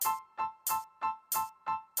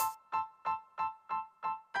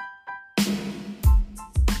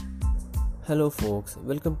Hello folks,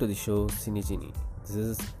 welcome to the show Cinegenie. This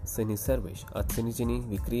is Cine Sarvesh. At Cinegenie,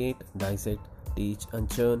 we create, dissect, teach and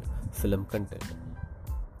churn film content.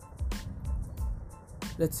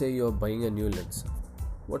 Let's say you're buying a new lens.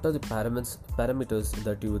 What are the parameters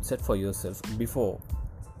that you would set for yourself before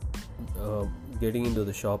getting into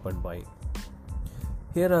the shop and buying?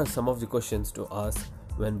 Here are some of the questions to ask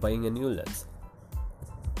when buying a new lens.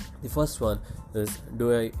 The first one is,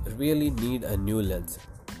 do I really need a new lens?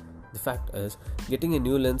 The fact is, getting a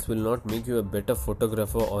new lens will not make you a better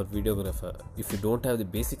photographer or videographer. If you don't have the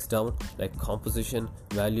basics down, like composition,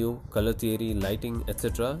 value, color theory, lighting,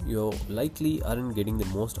 etc., you likely aren't getting the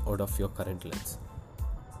most out of your current lens.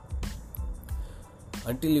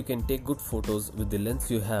 Until you can take good photos with the lens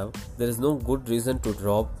you have, there is no good reason to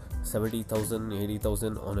drop 70,000,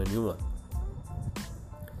 80,000 on a new one.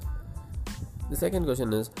 The second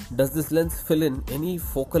question is, does this lens fill in any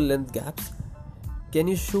focal length gaps? Can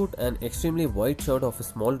you shoot an extremely wide shot of a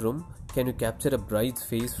small room? Can you capture a bride's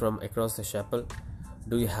face from across a chapel?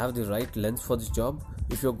 Do you have the right lens for this job?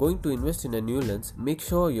 If you're going to invest in a new lens, make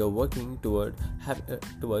sure you're working towards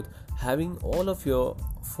having all of your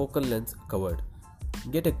focal lengths covered.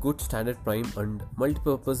 Get a good standard prime and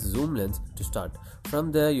multi-purpose zoom lens to start.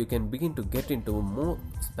 From there, you can begin to get into more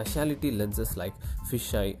specialty lenses like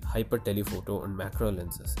fisheye, hyper telephoto and macro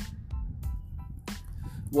lenses.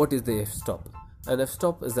 What is the f-stop? An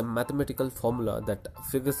f-stop is a mathematical formula that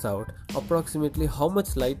figures out approximately how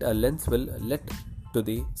much light a lens will let to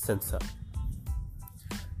the sensor.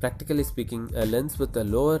 Practically speaking, a lens with a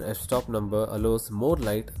lower f-stop number allows more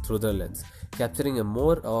light through the lens, capturing a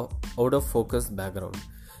more out of focus background.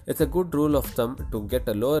 It's a good rule of thumb to get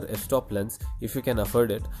a lower f-stop lens if you can afford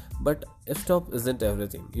it, but f-stop isn't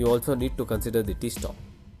everything. You also need to consider the t-stop.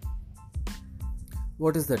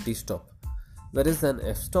 What is the t-stop? Whereas an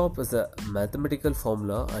f-stop is a mathematical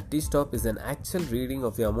formula, a t-stop is an actual reading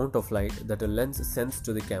of the amount of light that a lens sends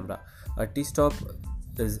to the camera. A t-stop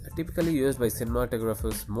is typically used by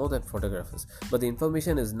cinematographers more than photographers, but the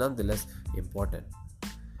information is nonetheless important.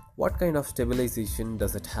 What kind of stabilization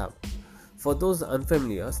does it have? For those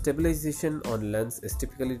unfamiliar, stabilization on lens is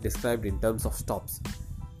typically described in terms of stops.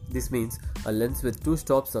 This means a lens with 2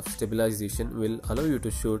 stops of stabilization will allow you to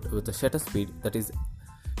shoot with a shutter speed that is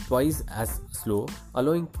twice as slow,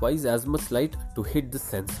 allowing twice as much light to hit the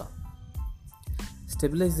sensor.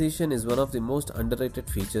 Stabilization is one of the most underrated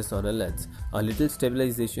features on a lens. A little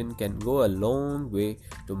stabilization can go a long way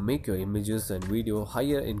to make your images and video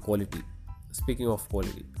higher in quality. Speaking of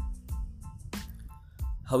quality,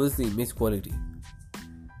 how is the image quality?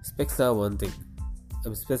 Specs are one thing,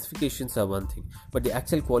 specifications are one thing, but the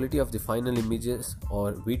actual quality of the final images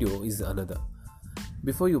or video is another.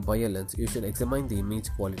 Before you buy a lens, you should examine the image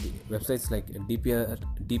quality. Websites like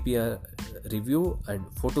DPR Review and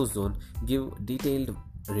PhotoZone give detailed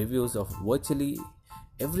reviews of virtually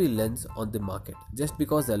every lens on the market. Just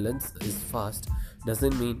because a lens is fast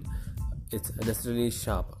doesn't mean it's necessarily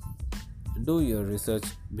sharp. Do your research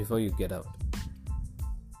before you get out.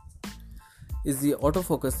 Is the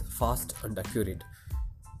autofocus fast and accurate?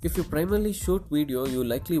 If you primarily shoot video, you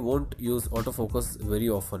likely won't use autofocus very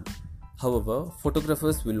often. However,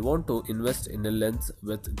 photographers will want to invest in a lens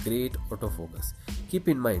with great autofocus. Keep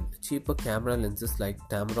in mind, cheaper camera lenses like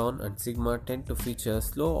Tamron and Sigma tend to feature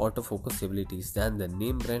slow autofocus abilities than their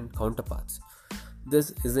name brand counterparts.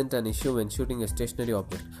 This isn't an issue when shooting a stationary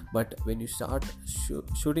object, but when you start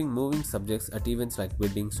shooting moving subjects at events like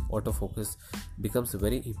weddings, autofocus becomes a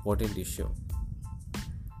very important issue.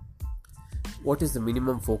 What is the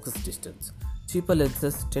minimum focus distance? Cheaper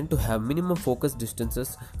lenses tend to have minimum focus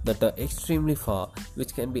distances that are extremely far,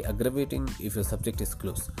 which can be aggravating if your subject is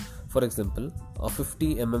close. For example, a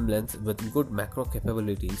 50mm lens with good macro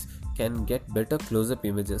capabilities can get better close-up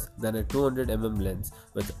images than a 200mm lens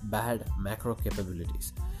with bad macro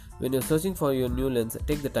capabilities. When you're searching for your new lens,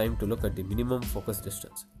 take the time to look at the minimum focus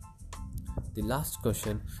distance. The last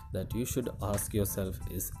question that you should ask yourself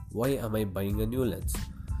is, why am I buying a new lens?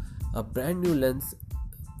 A brand new lens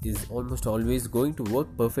is almost always going to work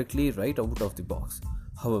perfectly right out of the box.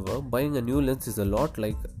 However, buying a new lens is a lot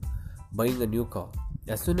like buying a new car.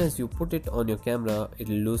 As soon as you put it on your camera, it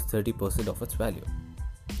will lose 30% of its value.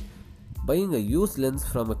 Buying a used lens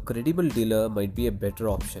from a credible dealer might be a better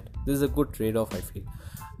option. This is a good trade-off, I feel.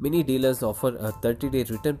 Many dealers offer a 30-day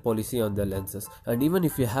return policy on their lenses, and even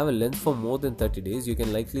if you have a lens for more than 30 days, you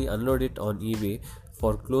can likely unload it on eBay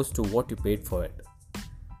for close to what you paid for it.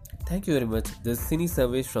 Thank you very much. This is Cine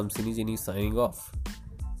Sarvesh from Cinegenie signing off.